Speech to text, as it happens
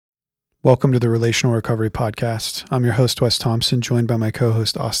Welcome to the Relational Recovery Podcast. I'm your host, Wes Thompson, joined by my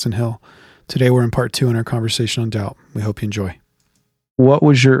co-host, Austin Hill. Today, we're in part 2 in our conversation on doubt. We hope you enjoy. What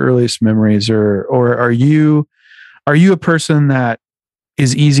was your earliest memories, or are you a person that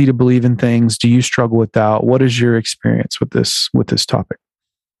is easy to believe in things? Do you struggle with doubt? What is your experience with this topic?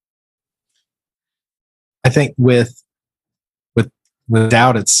 I think with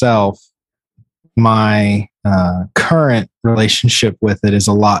doubt itself, my current relationship with it is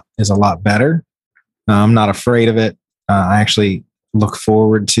a lot better. I'm not afraid of it. I actually look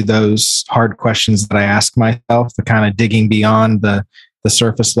forward to those hard questions that I ask myself, the kind of digging beyond the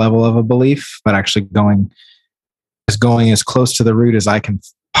surface level of a belief, but actually going as close to the root as I can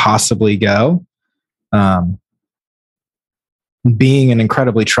possibly go. Being an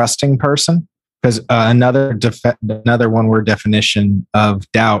incredibly trusting person, because another one-word definition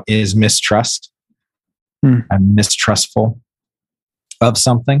of doubt is mistrust. I'm mistrustful of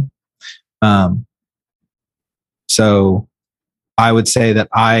something. So I would say that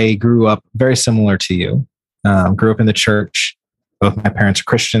I grew up very similar to you. Grew up in the church. Both my parents are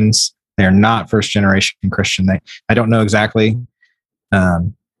Christians. They are not first generation Christian. I don't know exactly. I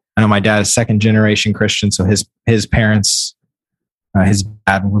know my dad is second generation Christian. So his parents, his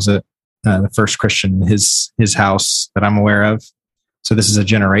dad was the first Christian in his house that I'm aware of. So this is I'm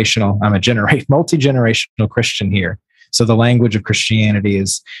a multi-generational Christian here. So the language of Christianity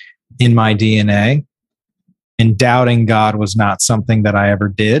is in my DNA, and doubting God was not something that I ever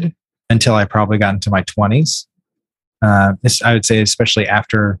did until I probably got into my 20s. I would say, especially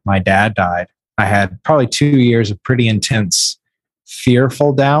after my dad died, I had probably 2 years of pretty intense,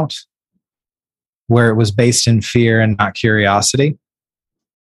 fearful doubt, where it was based in fear and not curiosity.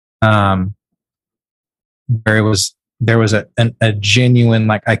 There was a genuine,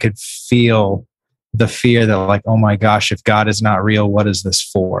 like, I could feel the fear that, like, oh my gosh, if God is not real, what is this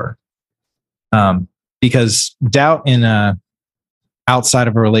for? Because doubt outside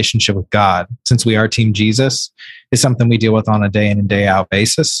of a relationship with God, since we are Team Jesus, is something we deal with on a day in and day out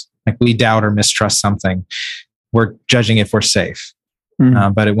basis. Like, we doubt or mistrust something, we're judging if we're safe.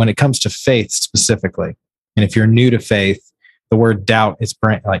 But when it comes to faith specifically, and if you're new to faith, the word doubt is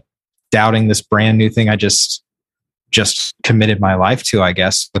like doubting this brand new thing I just committed my life to, I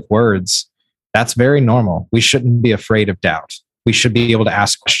guess, with words. That's very normal. We shouldn't be afraid of doubt. We should be able to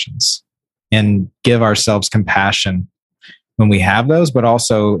ask questions and give ourselves compassion when we have those. But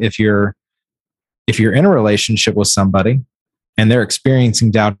also, if you're in a relationship with somebody and they're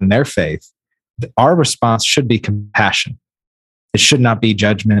experiencing doubt in their faith, our response should be compassion. It should not be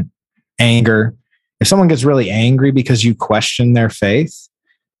judgment, anger. If someone gets really angry because you question their faith,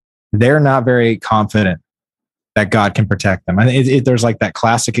 they're not very confident that God can protect them. And there's like that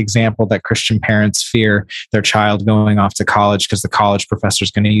classic example that Christian parents fear their child going off to college because the college professor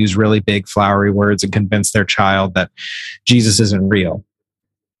is going to use really big, flowery words and convince their child that Jesus isn't real.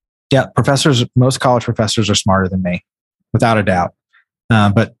 Yeah, most college professors are smarter than me, without a doubt.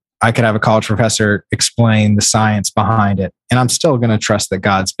 But I could have a college professor explain the science behind it, and I'm still going to trust that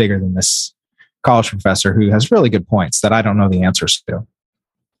God's bigger than this college professor who has really good points that I don't know the answers to.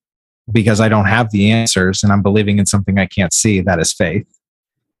 Because I don't have the answers and I'm believing in something I can't see, that is faith.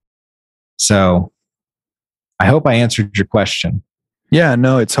 So I hope I answered your question. Yeah,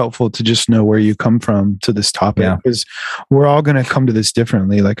 no, it's helpful to just know where you come from to this topic, because we're all going to come to this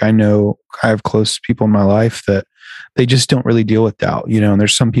differently. Like, I know I have close people in my life that they just don't really deal with doubt, and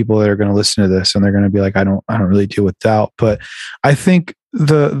there's some people that are going to listen to this and they're going to be like, I don't really deal with doubt. But I think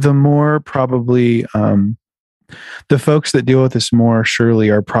the more probably, the folks that deal with this more surely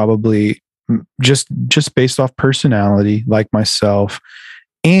are probably just based off personality, like myself,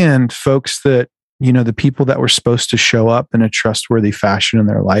 and folks that, the people that were supposed to show up in a trustworthy fashion in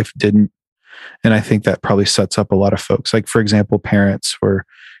their life didn't. And I think that probably sets up a lot of folks, like, for example, parents or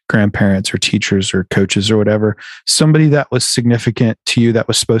grandparents or teachers or coaches or whatever. Somebody that was significant to you that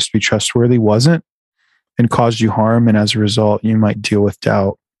was supposed to be trustworthy wasn't, and caused you harm. And as a result, you might deal with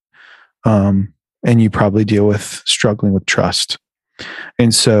doubt. And you probably deal with struggling with trust.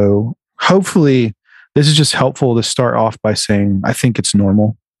 And so hopefully this is just helpful to start off by saying, I think it's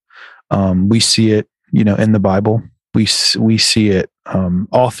normal. We see it, in the Bible. We see it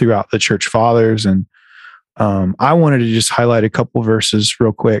all throughout the church fathers. And I wanted to just highlight a couple verses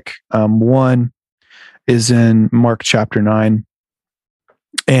real quick. One is in Mark chapter 9.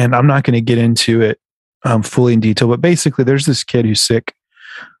 And I'm not going to get into it fully in detail, but basically there's this kid who's sick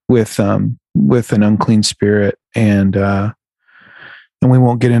with an unclean spirit, and we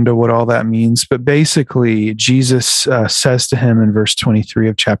won't get into what all that means. But basically, Jesus says to him in verse 23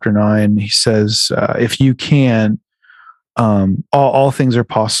 of chapter 9, he says, "If you can, all things are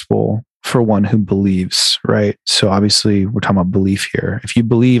possible for one who believes, right? So obviously we're talking about belief here. If you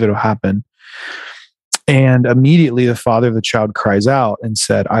believe, it'll happen. And immediately the father of the child cries out and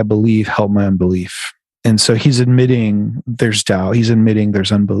said, I believe, help my unbelief. And so he's admitting there's doubt. He's admitting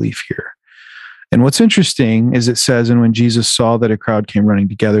there's unbelief here. And what's interesting is it says, and when Jesus saw that a crowd came running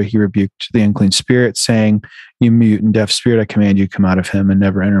together, he rebuked the unclean spirit, saying, you mute and deaf spirit, I command you, come out of him and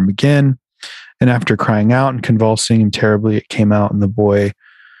never enter him again. And after crying out and convulsing him terribly, it came out, and the boy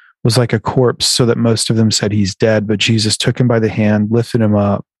was like a corpse, so that most of them said he's dead. But Jesus took him by the hand, lifted him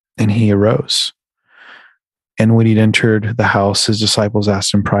up, and he arose. And when he'd entered the house, his disciples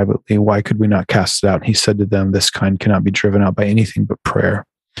asked him privately, why could we not cast it out? And he said to them, this kind cannot be driven out by anything but prayer.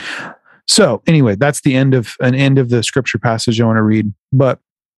 So anyway, that's the end of the scripture passage I want to read. But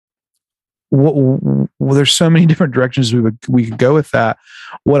there's so many different directions we could go with that.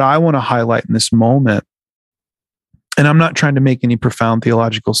 What I want to highlight in this moment, and I'm not trying to make any profound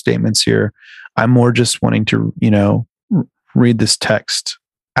theological statements here. I'm more just wanting to, read this text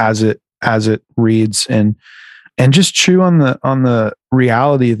as it reads and just chew on the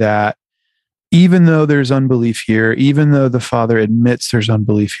reality that even though there's unbelief here, even though the Father admits there's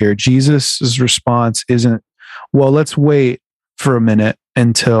unbelief here, Jesus' response isn't, well, let's wait for a minute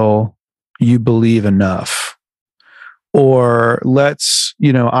until you believe enough. Or let's,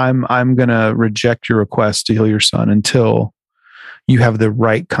 I'm going to reject your request to heal your son until you have the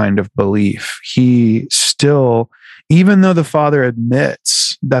right kind of belief. He still, even though the Father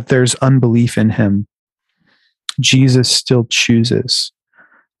admits that there's unbelief in him, Jesus still chooses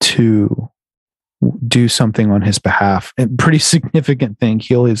to do something on his behalf. And pretty significant thing,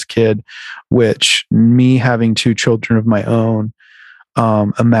 heal his kid, which me having 2 children of my own,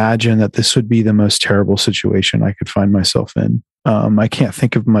 imagine that this would be the most terrible situation I could find myself in. I can't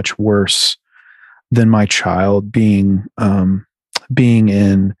think of much worse than my child being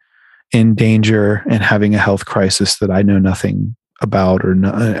in danger and having a health crisis that I know nothing about, or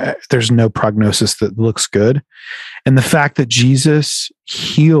there's no prognosis that looks good. And the fact that Jesus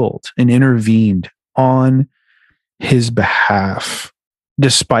healed and intervened on his behalf,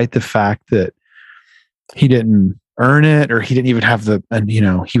 despite the fact that he didn't earn it, or he didn't even have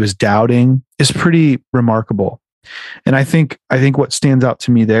he was doubting, is pretty remarkable. And I think what stands out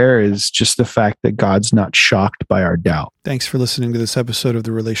to me there is just the fact that God's not shocked by our doubt. Thanks for listening to this episode of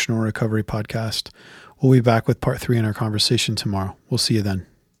the Relational Recovery Podcast. We'll be back with part 3 in our conversation tomorrow. We'll see you then.